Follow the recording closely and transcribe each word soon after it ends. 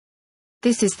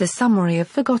This is the summary of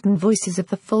Forgotten Voices of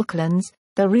the Falklands,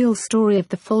 the real story of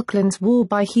the Falklands War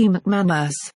by Hugh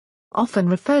McManners. Often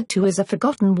referred to as a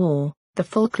forgotten war, the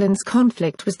Falklands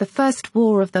conflict was the first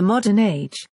war of the modern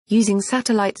age, using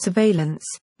satellite surveillance,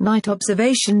 night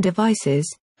observation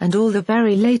devices, and all the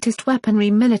very latest weaponry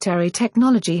military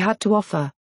technology had to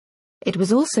offer. It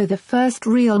was also the first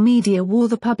real media war.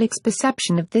 The public's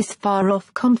perception of this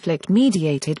far-off conflict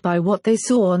mediated by what they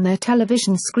saw on their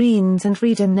television screens and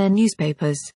read in their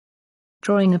newspapers.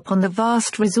 Drawing upon the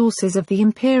vast resources of the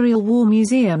Imperial War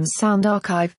Museum's sound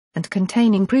archive, and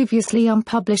containing previously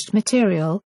unpublished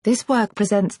material, this work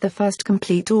presents the first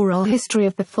complete oral history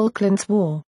of the Falklands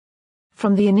War.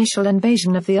 From the initial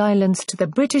invasion of the islands to the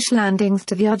British landings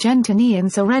to the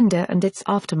Argentinian surrender and its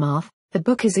aftermath, the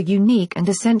book is a unique and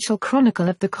essential chronicle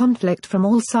of the conflict from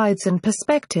all sides and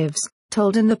perspectives,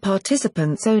 told in the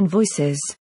participants' own voices.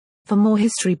 For more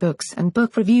history books and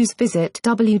book reviews, visit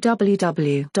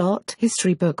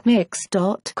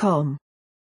www.historybookmix.com.